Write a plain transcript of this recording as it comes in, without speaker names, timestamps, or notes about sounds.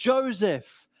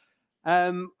Joseph.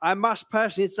 I must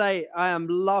personally say I am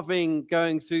loving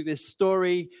going through this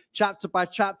story, chapter by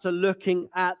chapter, looking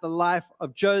at the life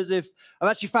of Joseph. I've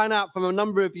actually found out from a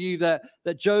number of you that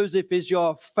Joseph is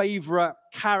your favorite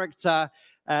character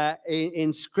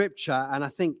in Scripture. And I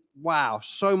think, wow,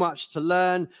 so much to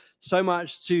learn, so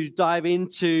much to dive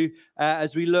into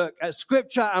as we look at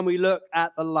Scripture and we look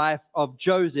at the life of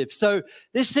Joseph. So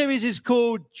this series is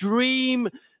called Dream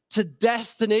to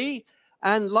Destiny.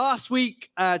 And last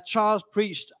week, Charles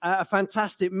preached a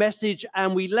fantastic message,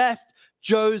 and we left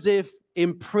Joseph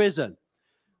in prison.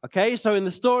 Okay, so in the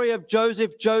story of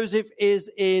Joseph, Joseph is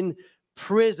in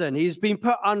prison. He's been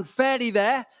put unfairly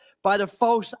there by the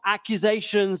false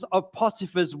accusations of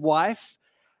Potiphar's wife.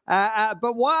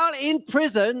 But while in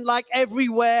prison, like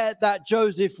everywhere that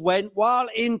Joseph went, while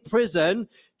in prison,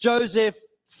 Joseph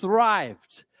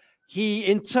thrived. He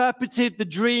interpreted the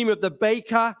dream of the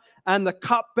baker and the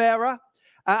cupbearer.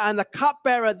 And the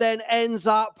cupbearer then ends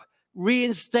up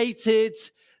reinstated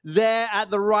there at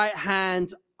the right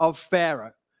hand of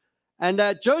Pharaoh. And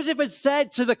Joseph had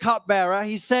said to the cupbearer,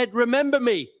 he said, remember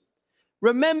me,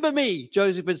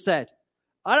 Joseph had said.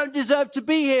 I don't deserve to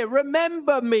be here.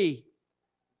 Remember me.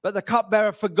 But the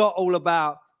cupbearer forgot all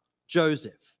about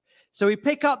Joseph. So we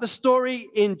pick up the story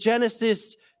in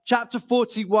Genesis chapter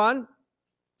 41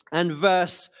 and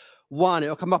verse 1.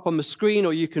 It'll come up on the screen,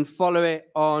 or you can follow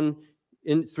it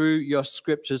through your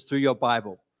scriptures, through your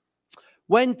Bible.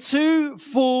 When 2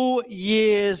 full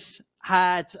years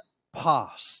had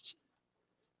passed.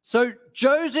 So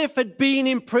Joseph had been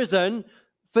in prison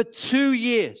for 2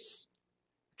 years.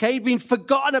 Okay, he'd been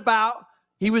forgotten about.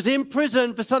 He was in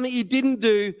prison for something he didn't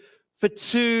do for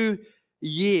 2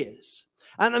 years.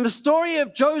 And the story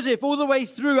of Joseph all the way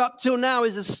through up till now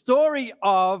is a story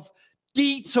of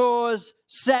detours,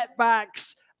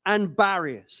 setbacks, and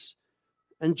barriers.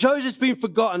 And Joseph's been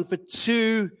forgotten for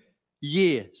 2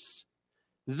 years.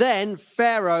 Then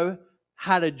Pharaoh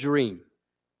had a dream.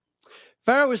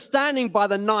 Pharaoh was standing by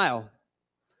the Nile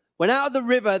when out of the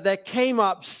river there came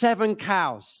up 7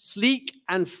 cows, sleek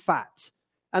and fat,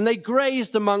 and they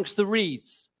grazed amongst the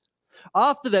reeds.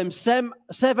 After them, 7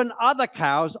 other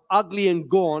cows, ugly and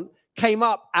gaunt, came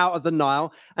up out of the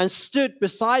Nile and stood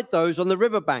beside those on the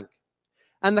riverbank.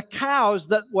 And the cows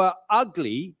that were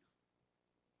ugly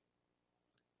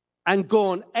and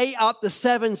gaunt ate up the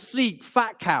 7 sleek,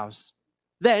 fat cows.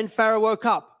 Then Pharaoh woke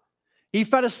up. He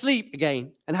fell asleep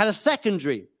again and had a second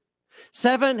dream.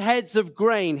 7 heads of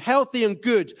grain, healthy and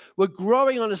good, were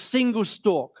growing on a single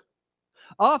stalk.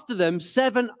 After them,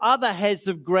 7 other heads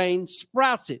of grain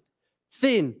sprouted,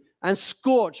 thin and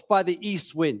scorched by the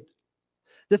east wind.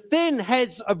 The thin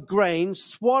heads of grain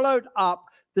swallowed up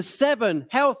the 7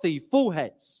 healthy, full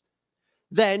heads.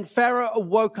 Then Pharaoh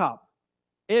woke up.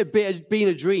 It had been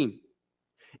a dream.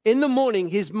 In the morning,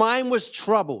 his mind was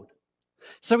troubled.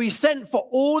 So he sent for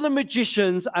all the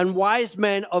magicians and wise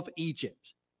men of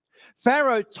Egypt.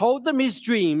 Pharaoh told them his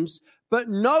dreams, but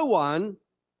no one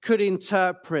could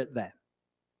interpret them.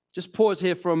 Just pause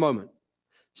here for a moment.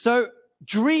 So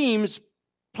dreams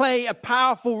play a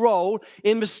powerful role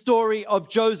in the story of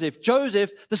Joseph.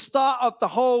 Joseph, the start of the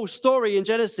whole story in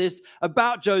Genesis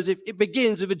about Joseph, it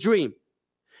begins with a dream.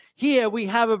 Here we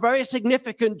have a very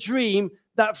significant dream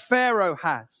that Pharaoh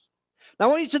has. Now, I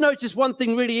want you to notice one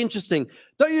thing really interesting.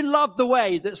 Don't you love the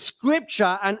way that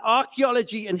Scripture and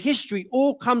archaeology and history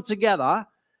all come together,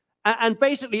 and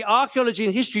basically archaeology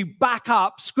and history back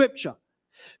up Scripture?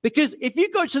 Because if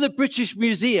you go to the British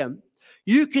Museum,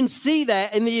 you can see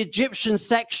there in the Egyptian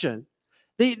section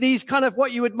these kind of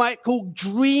what you might call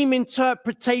dream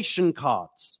interpretation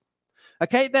cards.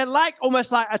 Okay, they're like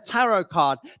almost like a tarot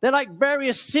card. They're like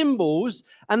various symbols,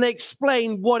 and they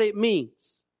explain what it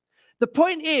means. The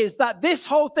point is that this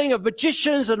whole thing of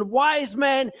magicians and wise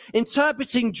men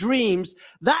interpreting dreams,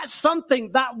 that's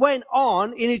something that went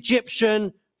on in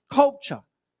Egyptian culture.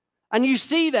 And you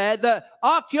see there that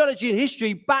archaeology and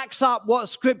history backs up what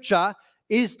Scripture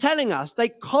is telling us. They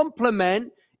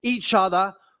complement each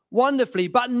other wonderfully.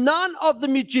 But none of the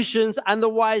magicians and the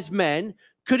wise men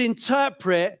could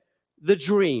interpret the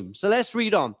dream. So let's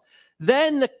read on.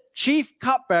 Then the chief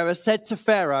cupbearer said to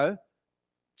Pharaoh,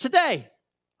 today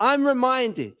I'm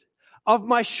reminded of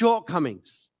my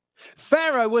shortcomings.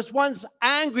 Pharaoh was once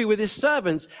angry with his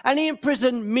servants, and he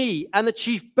imprisoned me and the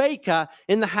chief baker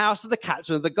in the house of the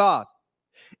captain of the guard.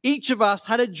 Each of us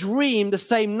had a dream the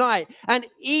same night, and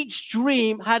each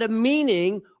dream had a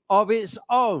meaning of its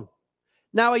own.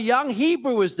 Now a young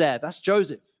Hebrew was there, that's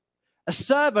Joseph, a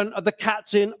servant of the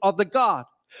captain of the guard.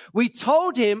 We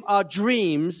told him our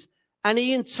dreams, and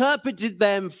he interpreted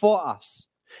them for us.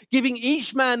 giving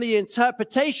each man the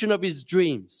interpretation of his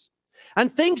dreams.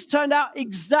 And things turned out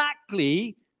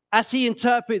exactly as he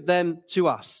interpreted them to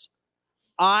us.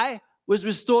 I was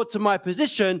restored to my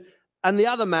position, and the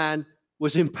other man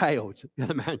was impaled. The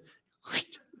other man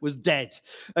was dead.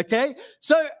 Okay?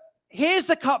 So here's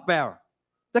the cupbearer.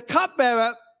 The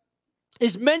cupbearer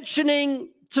is mentioning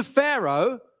to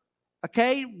Pharaoh,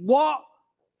 okay, what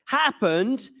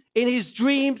happened in his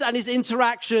dreams and his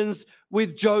interactions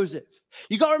with Joseph.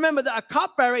 You got to remember that a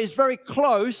cupbearer is very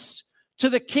close to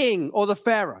the king or the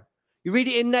Pharaoh. You read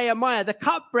it in Nehemiah. The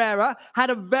cupbearer had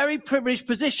a very privileged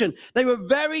position. They were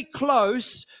very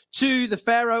close to the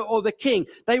Pharaoh or the king.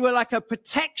 They were like a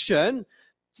protection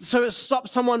so it stopped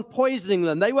someone poisoning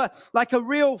them. They were like a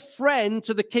real friend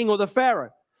to the king or the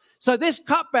Pharaoh. So this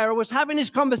cupbearer was having this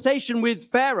conversation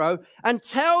with Pharaoh and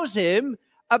tells him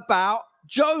about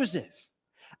Joseph.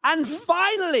 And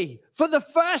finally, for the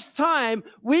first time,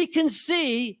 we can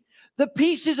see the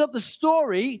pieces of the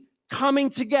story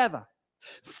coming together.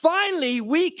 Finally,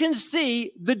 we can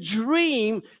see the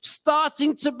dream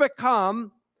starting to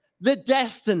become the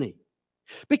destiny.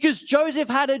 Because Joseph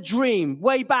had a dream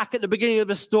way back at the beginning of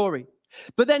the story.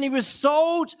 But then he was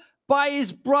sold by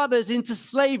his brothers into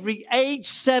slavery, age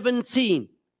 17.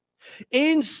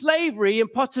 In slavery in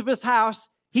Potiphar's house,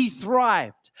 he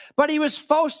thrived. But he was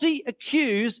falsely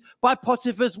accused by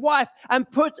Potiphar's wife and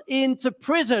put into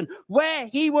prison, where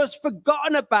he was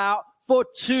forgotten about for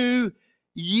 2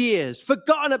 years.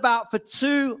 Forgotten about for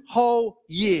 2 whole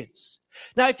years.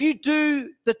 Now, if you do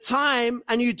the time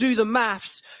and you do the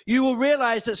maths, you will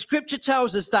realize that scripture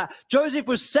tells us that Joseph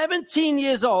was 17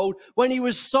 years old when he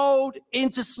was sold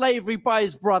into slavery by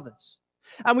his brothers.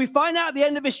 And we find out at the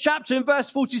end of this chapter in verse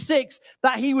 46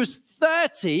 that he was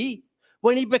 30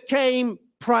 when he became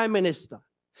prime minister.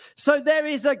 So there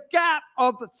is a gap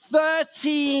of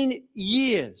 13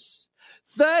 years.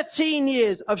 13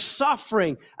 years of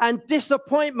suffering and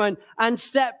disappointment and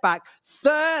setback.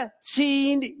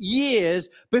 13 years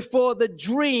before the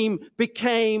dream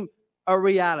became a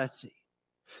reality.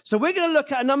 So we're going to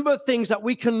look at a number of things that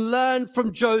we can learn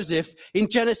from Joseph in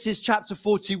Genesis chapter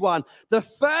 41. The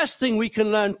first thing we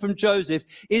can learn from Joseph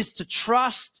is to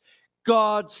trust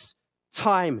God's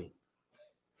timing.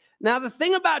 Now, the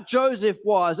thing about Joseph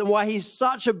was, and why he's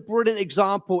such a brilliant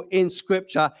example in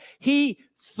scripture, he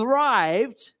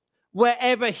thrived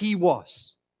wherever he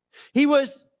was. He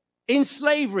was in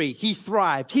slavery, he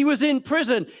thrived. He was in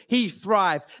prison, he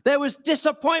thrived. There was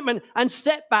disappointment and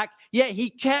setback, yet he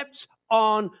kept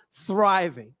on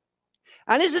thriving.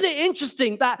 And isn't it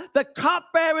interesting that the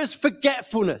cupbearer's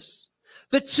forgetfulness,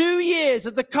 the 2 years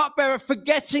of the cupbearer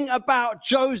forgetting about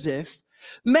Joseph,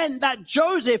 meant that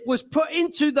Joseph was put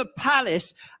into the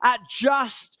palace at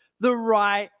just the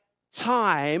right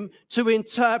time to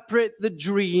interpret the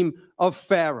dream of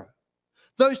Pharaoh.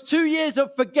 Those 2 years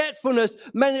of forgetfulness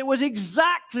meant it was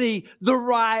exactly the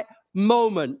right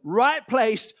moment, right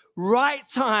place, right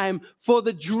time for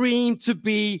the dream to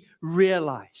be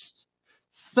realized.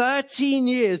 13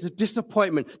 years of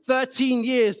disappointment, 13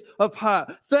 years of hurt,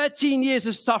 13 years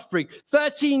of suffering,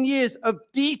 13 years of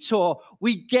detour,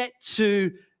 we get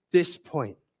to this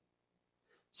point.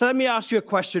 So let me ask you a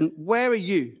question. Where are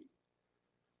you?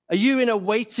 Are you in a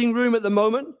waiting room at the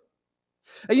moment?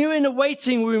 Are you in a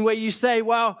waiting room where you say,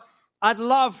 well, I'd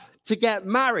love to get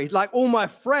married like all my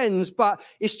friends, but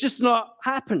it's just not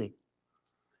happening?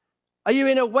 Are you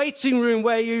in a waiting room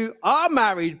where you are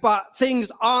married, but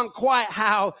things aren't quite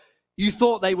how you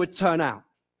thought they would turn out?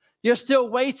 You're still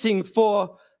waiting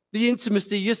for the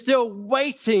intimacy. You're still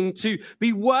waiting to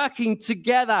be working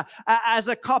together as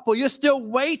a couple. You're still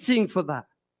waiting for that.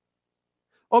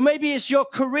 Or maybe it's your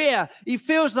career. It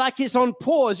feels like it's on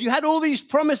pause. You had all these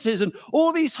promises and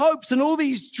all these hopes and all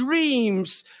these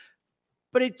dreams,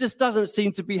 but it just doesn't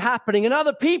seem to be happening. And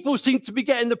other people seem to be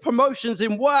getting the promotions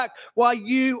in work while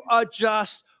you are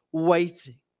just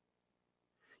waiting.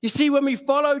 You see, when we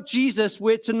follow Jesus,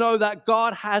 we're to know that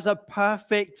God has a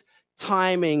perfect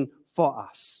timing for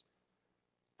us.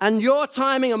 And your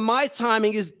timing and my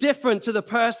timing is different to the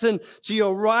person to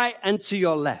your right and to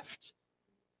your left.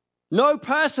 No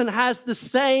person has the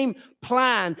same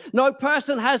plan. No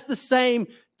person has the same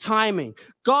timing.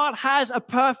 God has a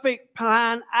perfect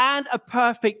plan and a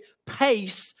perfect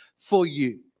pace for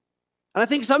you. And I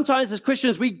think sometimes as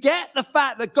Christians, we get the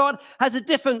fact that God has a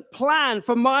different plan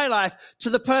for my life to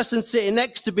the person sitting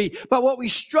next to me. But what we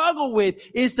struggle with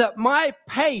is that my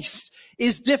pace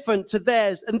is different to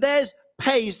theirs, and theirs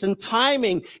pace and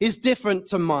timing is different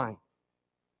to mine.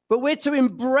 But we're to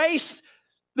embrace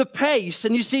the pace.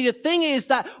 And you see, the thing is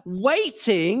that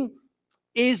waiting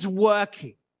is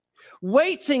working.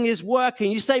 Waiting is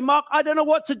working. You say, Mark, I don't know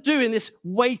what to do in this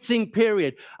waiting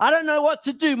period. I don't know what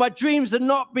to do. My dreams are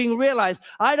not being realized.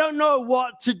 I don't know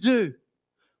what to do.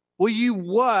 Well, you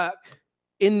work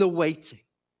in the waiting.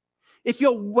 If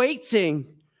you're waiting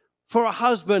for a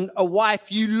husband, a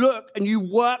wife, you look and you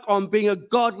work on being a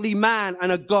godly man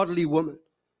and a godly woman.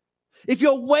 If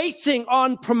you're waiting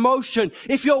on promotion,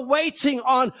 if you're waiting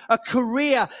on a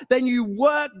career, then you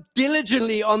work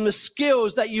diligently on the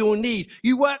skills that you will need.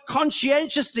 You work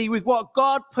conscientiously with what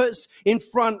God puts in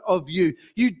front of you.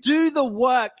 You do the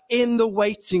work in the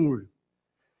waiting room.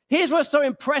 Here's what's so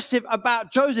impressive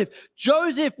about Joseph.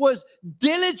 Joseph was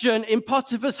diligent in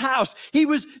Potiphar's house. He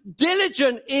was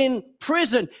diligent in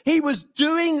prison. He was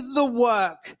doing the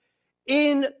work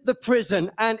in the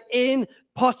prison and in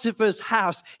Potiphar's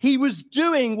house. He was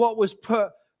doing what was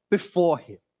put before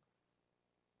him.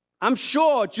 I'm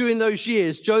sure during those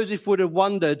years, Joseph would have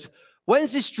wondered,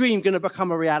 when's this dream going to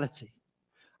become a reality?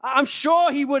 I'm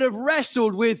sure he would have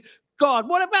wrestled with God.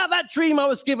 What about that dream I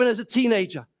was given as a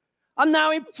teenager? I'm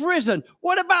now in prison.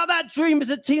 What about that dream as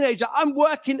a teenager? I'm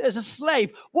working as a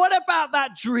slave. What about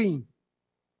that dream?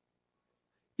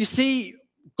 You see,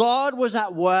 God was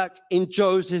at work in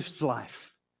Joseph's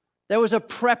life. There was a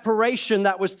preparation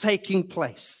that was taking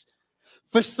place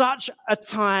for such a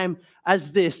time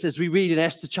as this, as we read in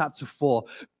Esther chapter 4.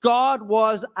 God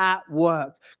was at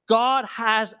work. God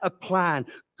has a plan.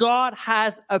 God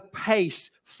has a pace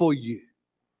for you.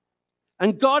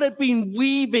 And God had been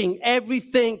weaving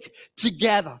everything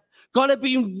together. God had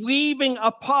been weaving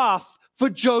a path for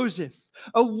Joseph,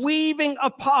 weaving a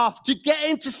path to get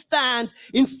him to stand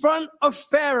in front of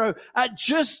Pharaoh at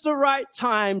just the right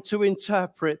time to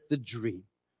interpret the dream.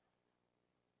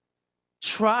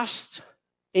 Trust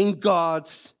in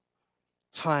God's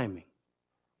timing.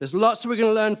 There's lots we're going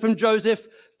to learn from Joseph.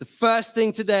 The first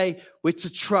thing today, we're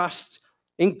to trust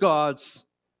in God's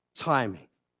timing.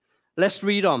 Let's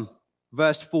read on.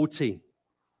 Verse 14.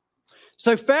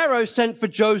 So Pharaoh sent for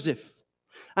Joseph,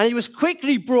 and he was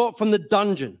quickly brought from the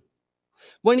dungeon.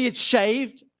 When he had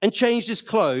shaved and changed his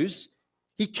clothes,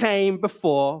 he came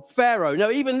before Pharaoh. Now,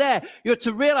 even there, you have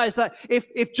to realize that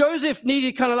if Joseph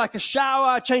needed kind of like a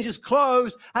shower, change his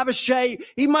clothes, have a shave,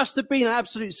 he must have been in an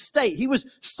absolute state. He was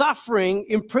suffering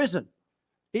in prison.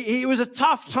 It was a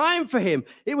tough time for him.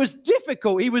 It was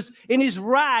difficult. He was in his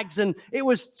rags, and it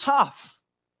was tough.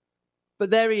 But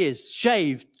there he is,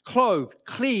 shaved, clothed,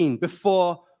 clean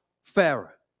before Pharaoh.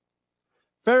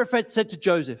 Pharaoh said to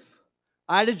Joseph,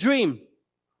 I had a dream.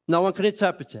 No one can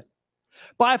interpret it.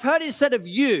 But I've heard it said of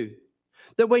you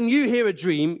that when you hear a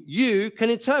dream, you can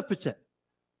interpret it.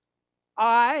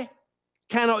 I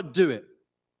cannot do it,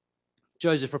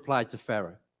 Joseph replied to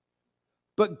Pharaoh.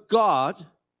 But God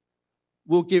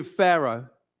will give Pharaoh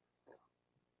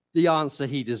the answer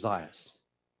he desires.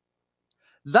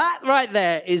 That right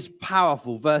there is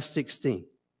powerful, verse 16.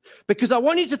 Because I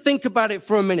want you to think about it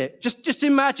for a minute. Just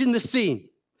imagine the scene.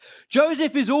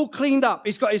 Joseph is all cleaned up.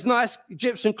 He's got his nice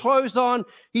Egyptian clothes on.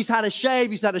 He's had a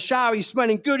shave. He's had a shower. He's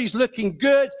smelling good. He's looking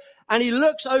good. And he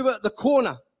looks over at the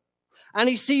corner. And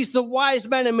he sees the wise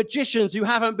men and magicians who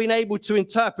haven't been able to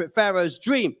interpret Pharaoh's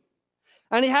dream.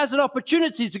 And he has an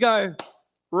opportunity to go,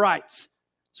 right,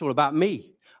 it's all about me.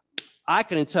 I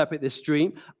can interpret this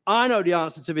dream. I know the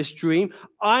answer to this dream.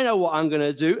 I know what I'm going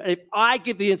to do. And if I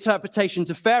give the interpretation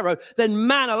to Pharaoh, then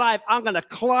man alive, I'm going to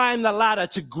climb the ladder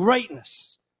to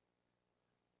greatness.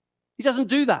 He doesn't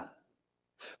do that.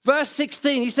 Verse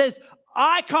 16, he says,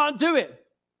 I can't do it.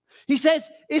 He says,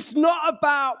 it's not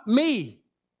about me.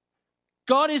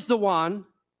 God is the one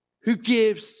who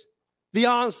gives the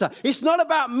answer. It's not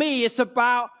about me. It's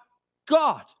about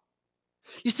God.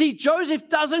 You see, Joseph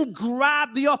doesn't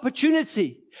grab the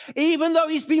opportunity, even though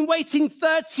he's been waiting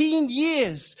 13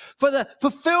 years for the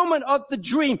fulfillment of the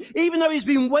dream. Even though he's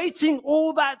been waiting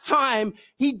all that time,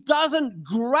 he doesn't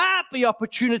grab the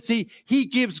opportunity. He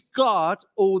gives God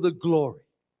all the glory.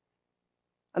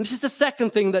 And this is the second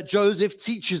thing that Joseph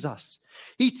teaches us.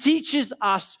 He teaches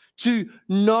us to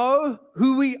know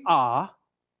who we are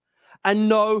and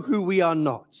know who we are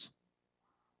not.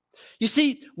 You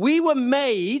see, we were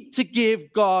made to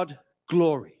give God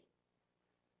glory.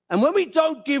 And when we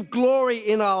don't give glory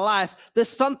in our life, there's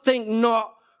something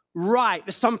not right.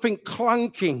 There's something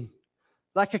clunking,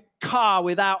 like a car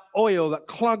without oil that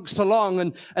clunks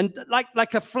along and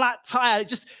like a flat tire.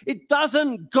 It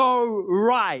doesn't go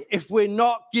right if we're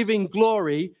not giving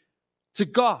glory to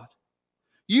God.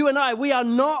 You and I, we are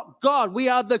not God. We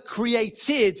are the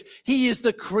created. He is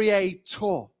the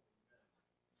creator.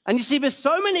 And you see, there's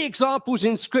so many examples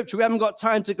in Scripture. We haven't got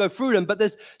time to go through them, but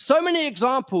there's so many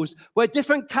examples where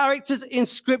different characters in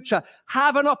Scripture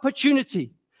have an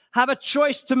opportunity, have a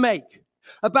choice to make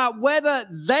about whether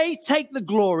they take the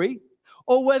glory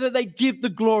or whether they give the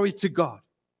glory to God.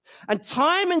 And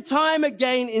time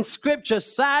again in Scripture,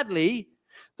 sadly,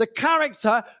 the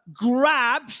character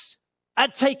grabs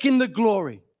at taking the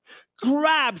glory,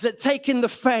 grabs at taking the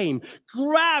fame,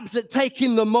 grabs at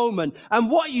taking the moment. And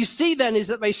what you see then is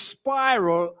that they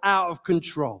spiral out of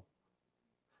control.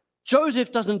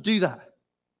 Joseph doesn't do that.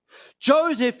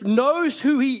 Joseph knows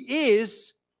who he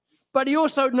is, but he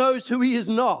also knows who he is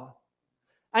not.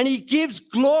 And he gives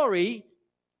glory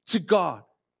to God.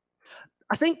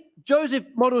 I think Joseph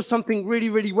models something really,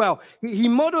 really well. He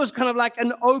models kind of like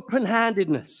an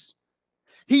open-handedness.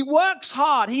 He works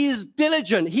hard. He is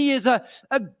diligent. He is a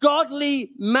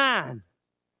godly man.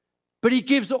 But he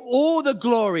gives all the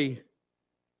glory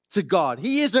to God.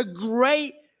 He is a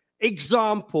great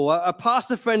example. A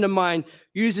pastor friend of mine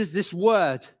uses this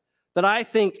word that I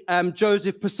think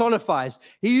Joseph personifies.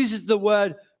 He uses the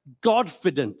word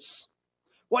Godfidence.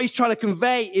 What he's trying to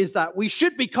convey is that we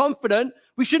should be confident.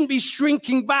 We shouldn't be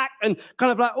shrinking back and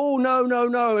kind of like, oh,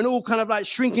 no, and all kind of like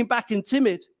shrinking back and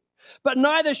timid. But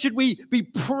neither should we be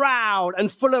proud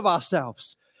and full of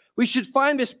ourselves. We should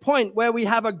find this point where we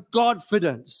have a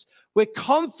Godfidence. We're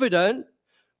confident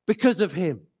because of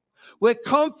him. We're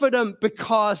confident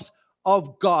because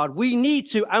of God. We need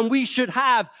to, and we should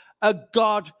have a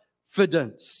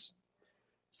Godfidence.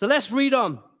 So let's read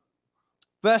on.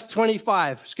 Verse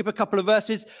 25. Skip a couple of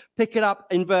verses. Pick it up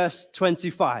in verse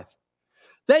 25.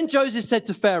 Then Joseph said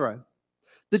to Pharaoh,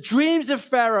 the dreams of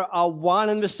Pharaoh are one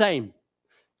and the same.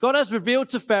 God has revealed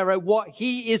to Pharaoh what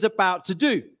he is about to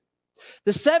do.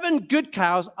 The 7 good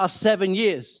cows are 7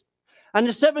 years, and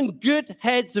the 7 good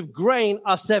heads of grain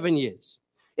are 7 years.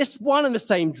 It's one and the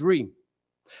same dream.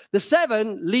 The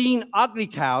 7 lean, ugly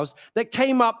cows that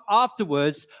came up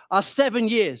afterwards are 7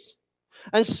 years,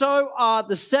 and so are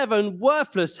the 7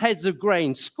 worthless heads of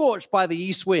grain scorched by the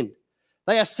east wind.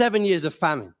 They are 7 years of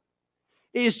famine.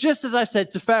 It is just as I said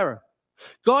to Pharaoh.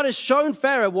 God has shown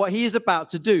Pharaoh what he is about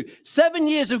to do. 7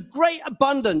 years of great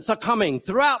abundance are coming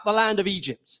throughout the land of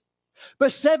Egypt,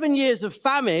 but 7 years of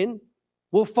famine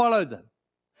will follow them.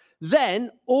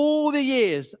 Then all the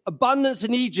years, abundance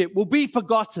in Egypt will be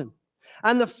forgotten,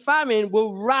 and the famine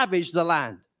will ravage the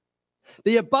land.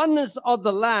 The abundance of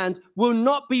the land will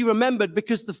not be remembered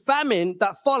because the famine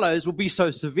that follows will be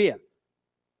so severe.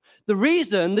 The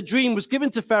reason the dream was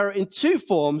given to Pharaoh in 2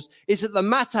 forms is that the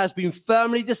matter has been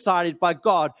firmly decided by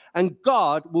God, and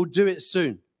God will do it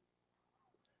soon.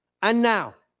 And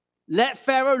now, let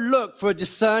Pharaoh look for a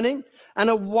discerning and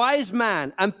a wise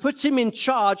man and put him in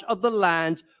charge of the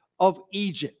land of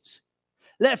Egypt.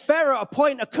 Let Pharaoh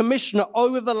appoint a commissioner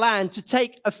over the land to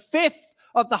take 1/5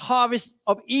 of the harvest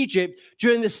of Egypt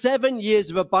during the 7 years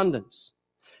of abundance.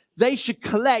 They should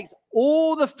collect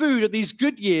all the food of these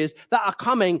good years that are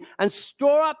coming and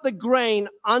store up the grain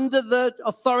under the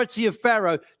authority of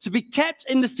Pharaoh to be kept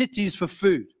in the cities for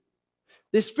food.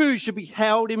 This food should be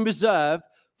held in reserve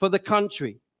for the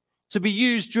country to be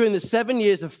used during the 7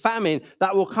 years of famine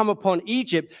that will come upon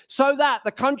Egypt, so that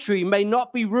the country may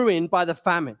not be ruined by the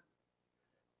famine.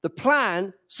 The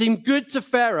plan seemed good to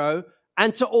Pharaoh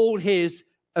and to all his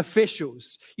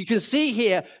officials. You can see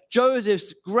here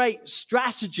Joseph's great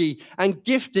strategy and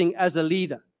gifting as a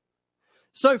leader.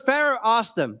 So Pharaoh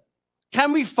asked them,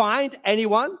 can we find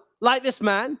anyone like this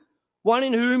man, one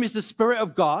in whom is the Spirit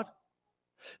of God?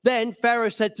 Then Pharaoh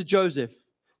said to Joseph,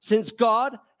 since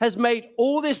God has made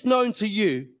all this known to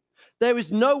you, there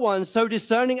is no one so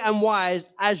discerning and wise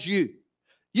as you.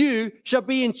 You shall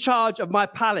be in charge of my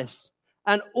palace,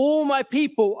 and all my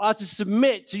people are to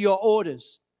submit to your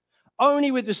orders.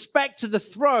 Only with respect to the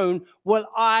throne will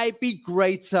I be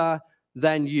greater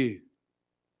than you.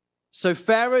 So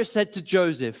Pharaoh said to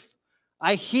Joseph,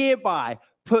 I hereby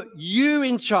put you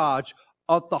in charge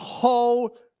of the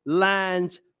whole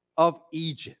land of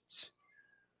Egypt.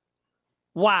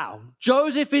 Wow.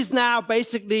 Joseph is now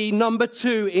basically number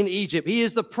 2 in Egypt. He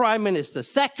is the prime minister,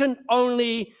 second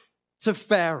only to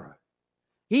Pharaoh.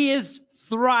 He is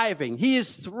thriving. He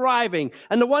is thriving.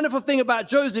 And the wonderful thing about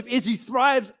Joseph is he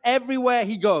thrives everywhere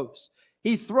he goes.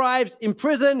 He thrives in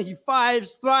prison. He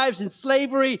thrives in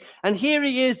slavery. And here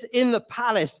he is in the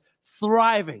palace,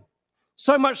 thriving.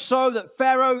 So much so that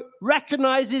Pharaoh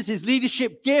recognizes his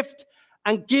leadership gift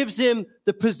and gives him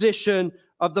the position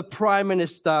of the prime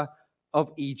minister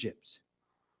of Egypt.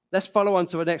 Let's follow on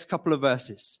to the next couple of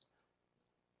verses.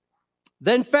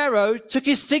 Then Pharaoh took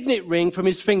his signet ring from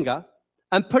his finger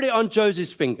and put it on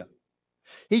Joseph's finger.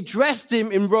 He dressed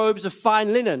him in robes of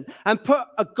fine linen and put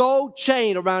a gold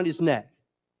chain around his neck.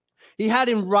 He had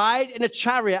him ride in a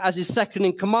chariot as his second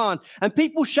in command, and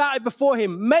people shouted before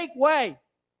him, make way,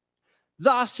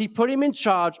 Thus, he put him in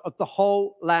charge of the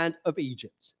whole land of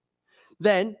Egypt.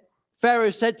 Then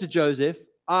Pharaoh said to Joseph,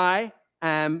 I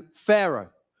am Pharaoh.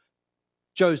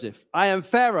 Joseph, I am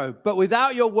Pharaoh, but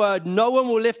without your word, no one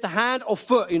will lift a hand or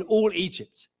foot in all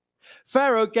Egypt.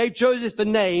 Pharaoh gave Joseph the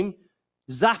name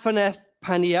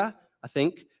Zaphaneth-Paneah, I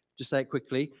think, just say it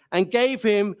quickly, and gave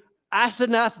him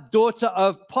Asenath, daughter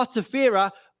of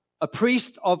Potipharah, a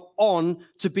priest of On,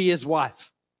 to be his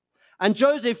wife. And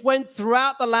Joseph went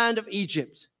throughout the land of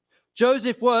Egypt.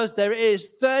 Joseph was,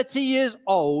 30 years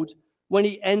old when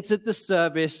he entered the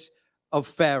service of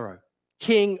Pharaoh,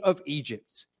 king of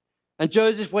Egypt. And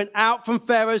Joseph went out from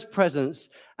Pharaoh's presence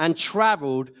and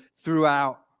traveled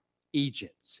throughout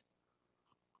Egypt.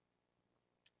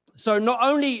 So not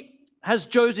only has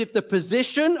Joseph the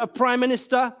position of prime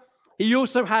minister, he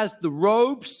also has the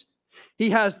robes, he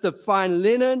has the fine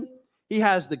linen, he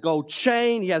has the gold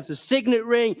chain, he has the signet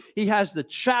ring, he has the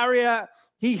chariot,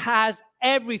 he has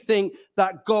everything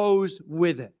that goes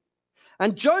with it.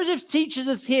 And Joseph teaches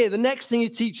us here, the next thing he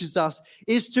teaches us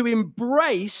is to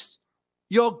embrace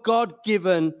your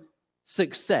God-given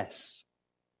success.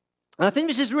 And I think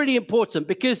this is really important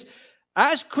because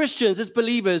as Christians, as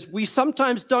believers, we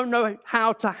sometimes don't know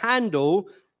how to handle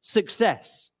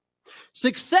success.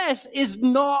 Success is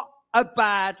not a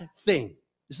bad thing.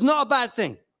 It's not a bad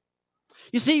thing.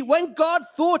 You see, when God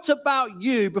thought about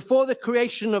you before the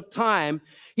creation of time,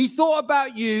 he thought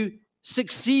about you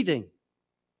succeeding.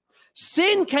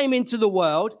 Sin came into the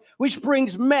world, which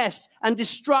brings mess and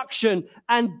destruction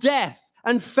and death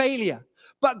and failure.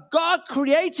 But God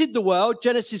created the world,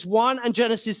 Genesis 1 and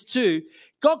Genesis 2.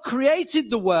 God created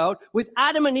the world with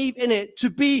Adam and Eve in it to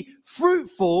be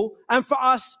fruitful and for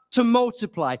us to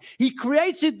multiply. He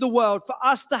created the world for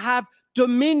us to have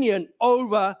dominion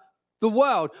over the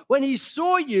world. When he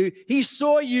saw you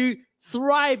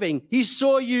thriving. He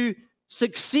saw you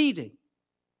succeeding.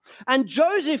 And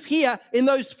Joseph here, in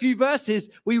those few verses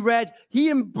we read, he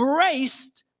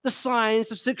embraced the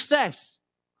signs of success.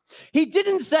 He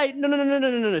didn't say,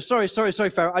 no, sorry,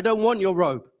 Pharaoh, I don't want your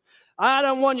robe. I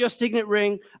don't want your signet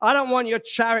ring. I don't want your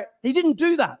chariot. He didn't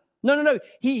do that. No.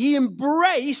 He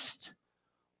embraced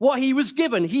what he was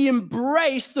given. He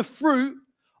embraced the fruit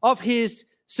of his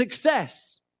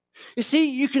success. You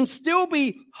see, you can still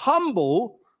be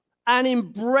humble and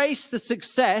embrace the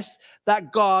success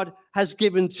that God has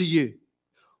given to you.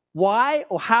 Why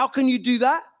or how can you do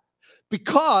that?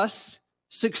 Because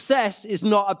success is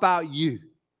not about you.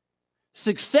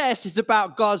 Success is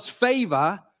about God's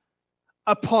favor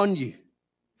upon you.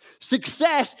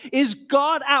 Success is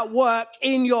God at work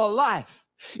in your life.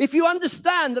 If you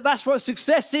understand that that's what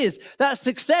success is, that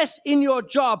success in your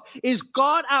job is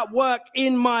God at work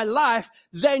in my life,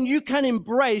 then you can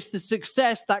embrace the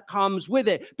success that comes with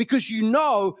it because you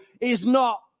know it is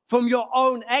not from your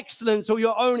own excellence or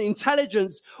your own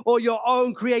intelligence or your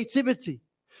own creativity.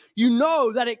 You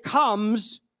know that it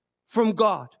comes from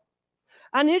God.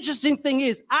 And the interesting thing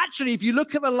is, actually, if you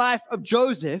look at the life of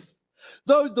Joseph,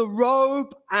 though the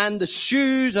robe and the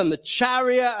shoes and the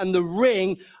chariot and the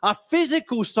ring are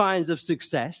physical signs of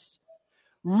success,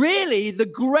 really the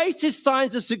greatest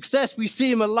signs of success we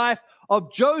see in the life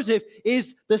of Joseph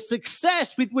is the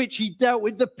success with which he dealt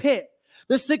with the pit,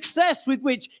 the success with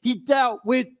which he dealt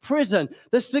with prison,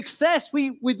 the success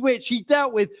with which he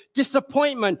dealt with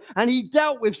disappointment and he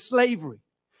dealt with slavery.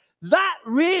 That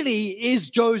really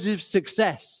is Joseph's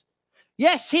success.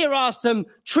 Yes, here are some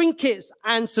trinkets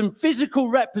and some physical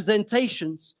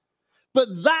representations, but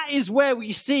that is where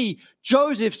we see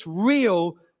Joseph's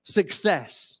real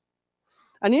success.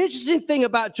 And the interesting thing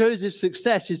about Joseph's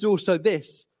success is also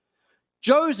this.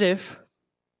 Joseph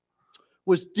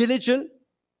was diligent,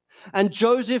 and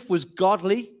Joseph was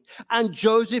godly, and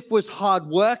Joseph was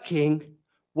hardworking,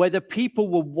 whether people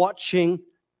were watching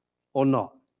or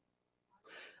not.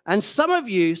 And some of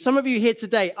you here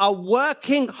today are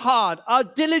working hard, are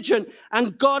diligent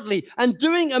and godly and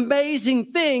doing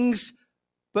amazing things,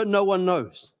 but no one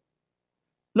knows.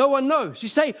 No one knows. You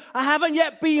say, I haven't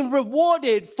yet been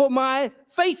rewarded for my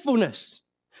faithfulness.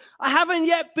 I haven't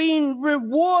yet been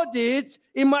rewarded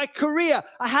in my career.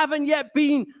 I haven't yet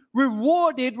been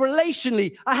rewarded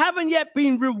relationally. I haven't yet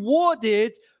been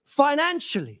rewarded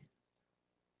financially.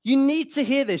 You need to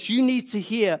hear this. You need to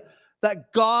hear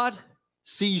that God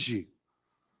sees you.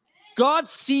 God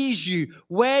sees you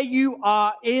where you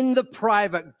are in the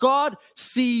private. God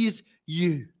sees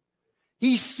you.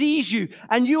 He sees you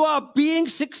and you are being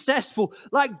successful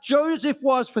like Joseph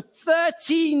was for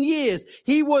 13 years.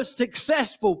 He was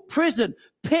successful. Prison,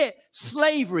 pit,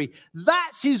 slavery.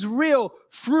 That's his real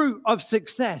fruit of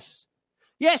success.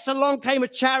 Yes, along came a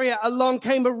chariot, along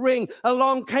came a ring,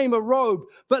 along came a robe,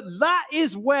 but that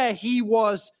is where he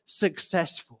was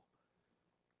successful.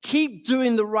 Keep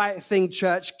doing the right thing,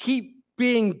 church. Keep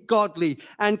being godly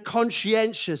and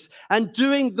conscientious and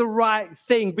doing the right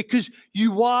thing because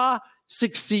you are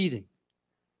succeeding.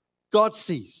 God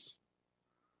sees.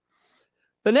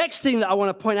 The next thing that I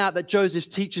want to point out that Joseph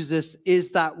teaches us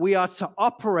is that we are to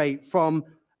operate from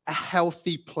a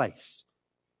healthy place.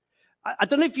 I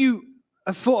don't know if you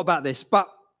have thought about this, but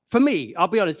for me, I'll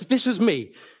be honest, if this was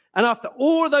me, and after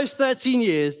all of those 13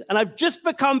 years, and I've just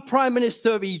become Prime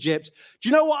Minister of Egypt, do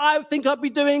you know what I think I'd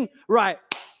be doing? Right,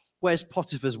 where's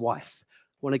Potiphar's wife?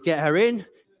 Want to get her in?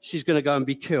 She's going to go and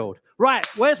be killed. Right,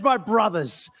 where's my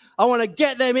brothers? I want to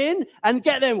get them in and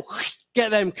get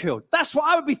them killed. That's what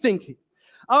I would be thinking.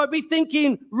 I would be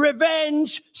thinking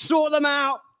revenge, sort them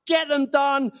out, get them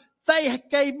done. They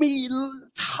gave me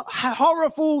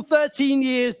horrible 13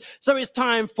 years, so it's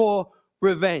time for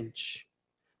revenge.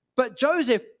 But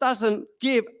Joseph doesn't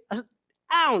give an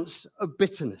ounce of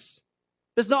bitterness.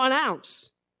 There's not an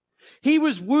ounce. He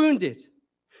was wounded.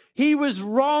 He was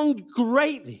wronged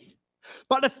greatly.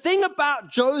 But the thing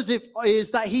about Joseph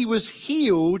is that he was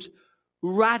healed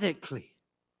radically.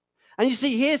 And you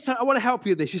see, I want to help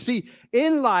you with this. You see,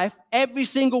 in life, every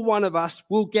single one of us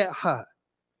will get hurt.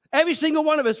 Every single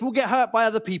one of us will get hurt by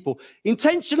other people,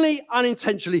 intentionally,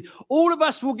 unintentionally. All of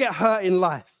us will get hurt in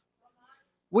life.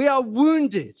 We are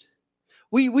wounded.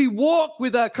 We walk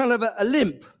with a kind of a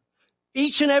limp.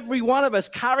 Each and every one of us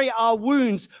carry our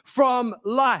wounds from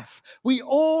life. We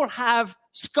all have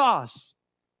scars.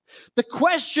 The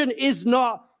question is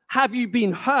not, have you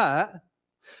been hurt?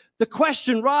 The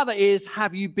question rather is,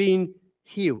 have you been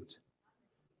healed?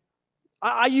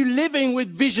 Are you living with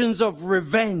visions of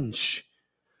revenge?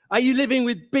 Are you living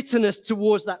with bitterness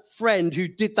towards that friend who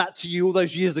did that to you all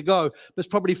those years ago, but's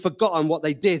probably forgotten what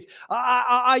they did?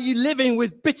 Are you living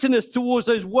with bitterness towards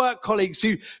those work colleagues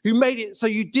who made it so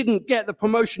you didn't get the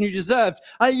promotion you deserved?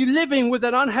 Are you living with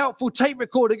an unhelpful tape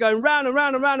recorder going round and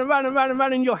round and round and round and round and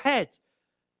round in your head?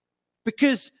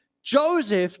 Because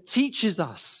Joseph teaches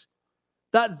us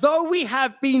that though we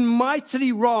have been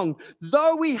mightily wrong,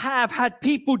 though we have had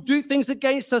people do things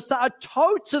against us that are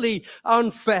totally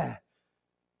unfair,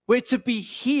 we're to be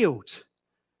healed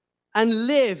and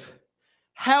live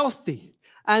healthy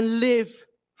and live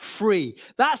free.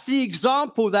 That's the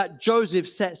example that Joseph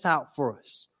sets out for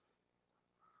us.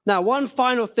 Now, one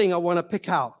final thing I want to pick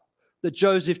out that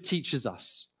Joseph teaches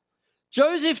us.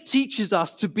 Joseph teaches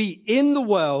us to be in the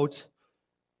world,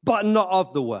 but not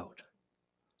of the world.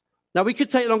 Now, we could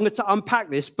take longer to unpack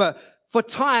this, but for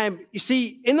time, you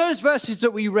see, in those verses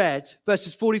that we read,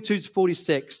 verses 42 to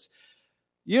 46,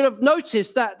 you'll have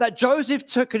noticed that Joseph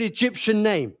took an Egyptian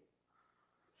name.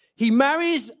 He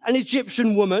marries an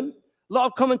Egyptian woman. A lot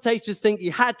of commentators think he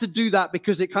had to do that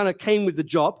because it kind of came with the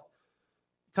job.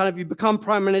 Kind of, you become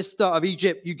Prime Minister of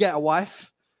Egypt, you get a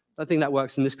wife. I think that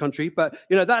works in this country, but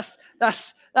you know, that's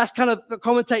kind of the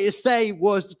commentators say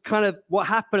was kind of what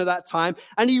happened at that time.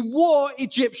 And he wore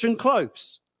Egyptian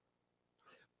clothes,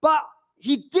 but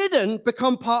he didn't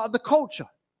become part of the culture.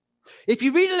 If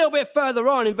you read a little bit further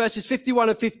on in verses 51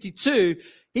 and 52,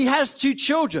 he has 2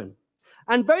 children.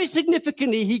 And very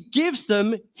significantly, he gives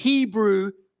them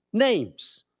Hebrew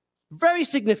names. Very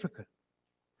significant.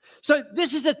 So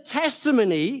this is a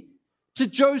testimony to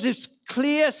Joseph's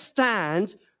clear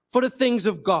stand for the things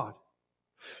of God.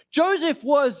 Joseph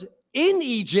was in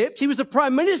Egypt. He was the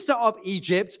prime minister of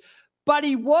Egypt, but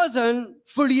he wasn't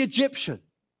fully Egyptian.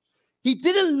 He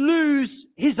didn't lose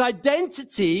his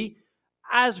identity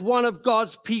as one of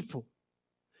God's people.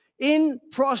 In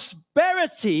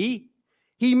prosperity,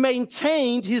 he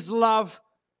maintained his love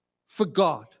for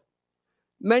God.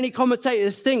 Many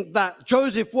commentators think that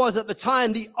Joseph was at the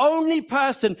time the only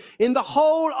person in the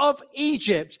whole of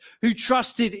Egypt who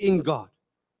trusted in God.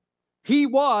 He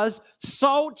was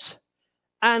salt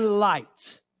and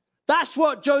light. That's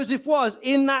what Joseph was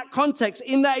in that context,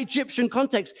 in that Egyptian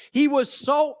context. He was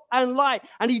salt and light,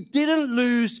 and he didn't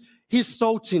lose his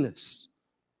saltiness.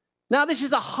 Now, this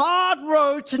is a hard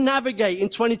road to navigate in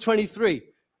 2023.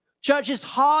 Church, is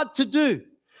hard to do.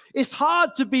 It's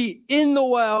hard to be in the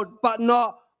world, but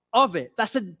not of it.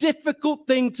 That's a difficult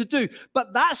thing to do.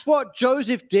 But that's what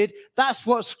Joseph did. That's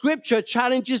what Scripture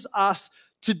challenges us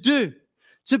to do.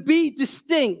 To be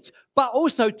distinct, but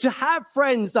also to have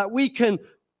friends that we can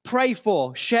pray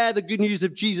for, share the good news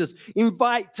of Jesus,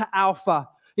 invite to Alpha,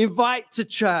 invite to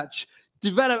church,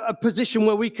 develop a position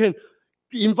where we can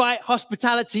invite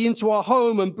hospitality into our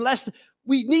home and bless.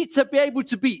 We need to be able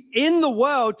to be in the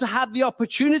world to have the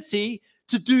opportunity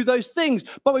to do those things.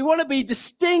 But we want to be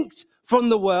distinct from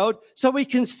the world so we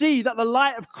can see that the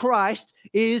light of Christ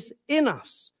is in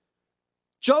us.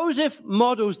 Joseph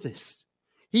models this.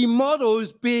 He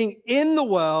models being in the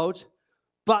world,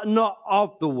 but not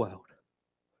of the world.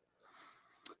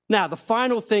 Now, the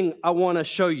final thing I want to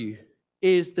show you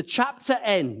is the chapter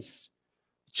ends.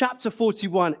 Chapter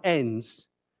 41 ends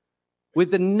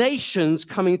with the nations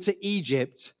coming to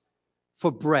Egypt for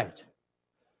bread.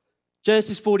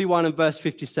 Genesis 41 and verse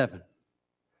 57.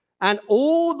 And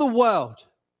all the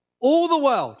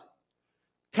world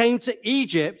came to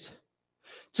Egypt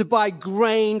to buy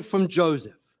grain from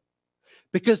Joseph,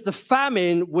 because the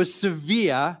famine was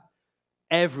severe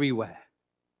everywhere.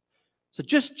 So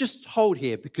just hold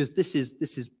here, because this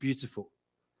is beautiful.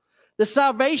 The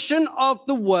salvation of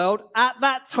the world at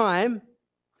that time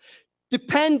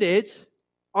depended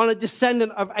on a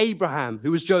descendant of Abraham, who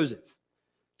was Joseph.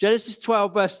 Genesis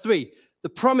 12, verse 3, the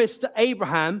promise to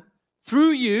Abraham,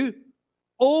 through you,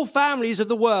 all families of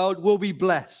the world will be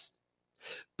blessed.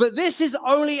 But this is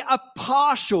only a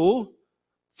partial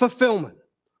fulfillment.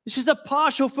 This is a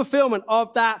partial fulfillment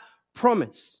of that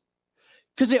promise,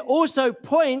 because it also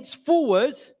points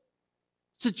forward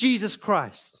to Jesus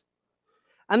Christ.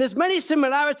 And there's many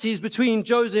similarities between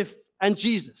Joseph and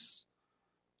Jesus.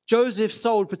 Joseph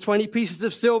sold for 20 pieces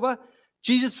of silver,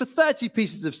 Jesus for 30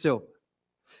 pieces of silver.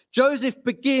 Joseph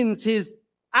begins his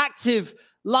active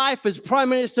life as Prime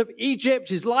Minister of Egypt,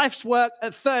 his life's work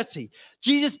at 30.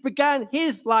 Jesus began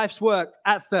his life's work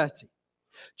at 30.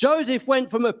 Joseph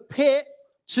went from a pit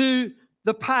to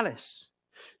the palace.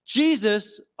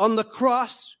 Jesus on the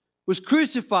cross was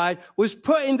crucified, was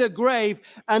put in the grave,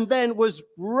 and then was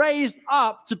raised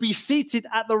up to be seated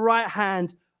at the right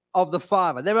hand of the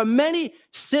Father. There are many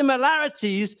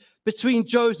similarities between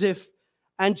Joseph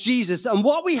and Jesus. And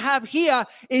what we have here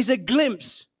is a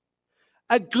glimpse.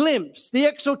 The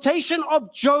exaltation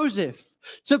of Joseph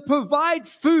to provide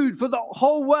food for the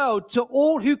whole world to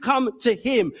all who come to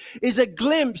him is a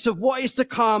glimpse of what is to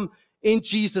come in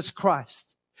Jesus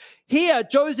Christ. Here,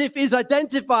 Joseph is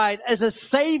identified as a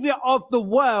savior of the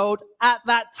world at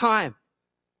that time.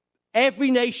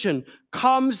 Every nation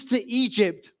comes to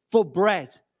Egypt for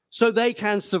bread so they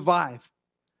can survive.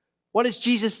 What does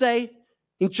Jesus say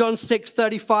in John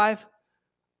 6:35?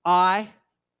 I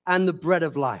am the bread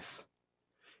of life.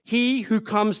 He who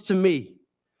comes to me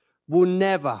will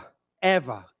never,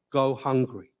 ever go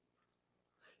hungry.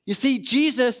 You see,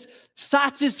 Jesus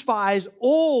satisfies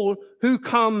all who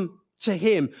come to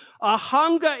him. Our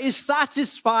hunger is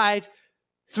satisfied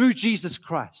through Jesus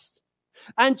Christ.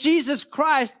 And Jesus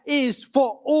Christ is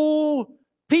for all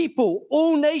people,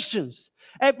 all nations,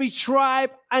 every tribe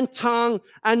and tongue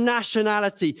and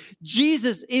nationality.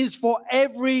 Jesus is for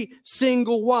every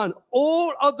single one.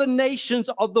 All of the nations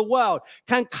of the world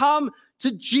can come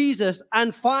to Jesus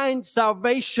and find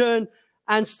salvation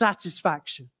and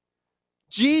satisfaction.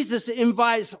 Jesus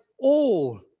invites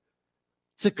all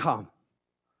to come.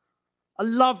 I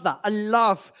love that. I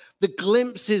love the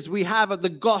glimpses we have of the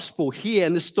gospel here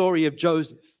in the story of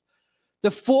Joseph. The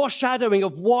foreshadowing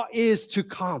of what is to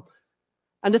come.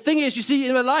 And the thing is, you see,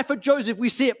 in the life of Joseph, we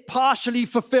see it partially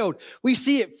fulfilled. We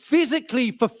see it physically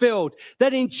fulfilled.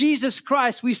 Then in Jesus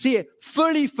Christ, we see it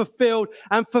fully fulfilled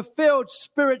and fulfilled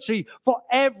spiritually for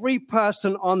every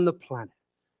person on the planet.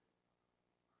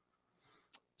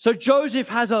 So Joseph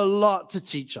has a lot to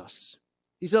teach us.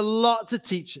 He's a lot to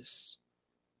teach us.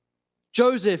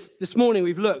 Joseph, this morning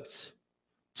we've looked,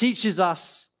 teaches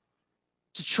us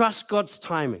to trust God's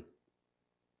timing.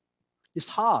 It's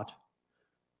hard.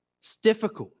 It's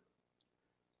difficult.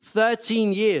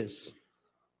 13 years,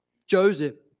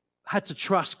 Joseph had to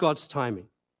trust God's timing.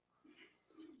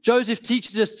 Joseph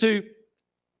teaches us to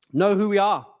know who we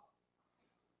are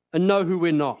and know who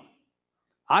we're not.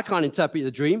 I can't interpret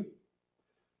the dream,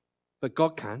 but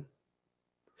God can.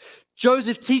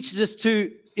 Joseph teaches us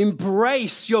to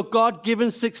embrace your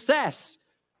God-given success.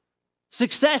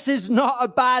 Success is not a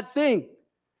bad thing.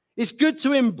 It's good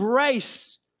to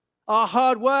embrace our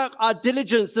hard work, our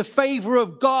diligence, the favor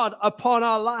of God upon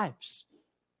our lives.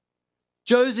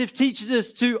 Joseph teaches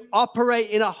us to operate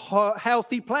in a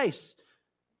healthy place,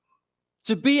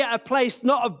 to be at a place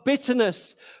not of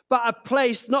bitterness, but a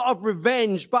place not of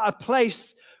revenge, but a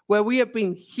place where we have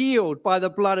been healed by the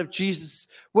blood of Jesus,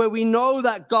 where we know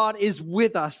that God is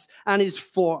with us and is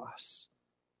for us.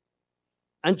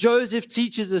 And Joseph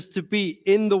teaches us to be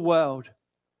in the world,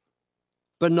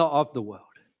 but not of the world.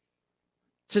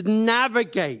 To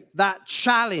navigate that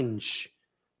challenge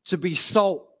to be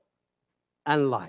salt and light.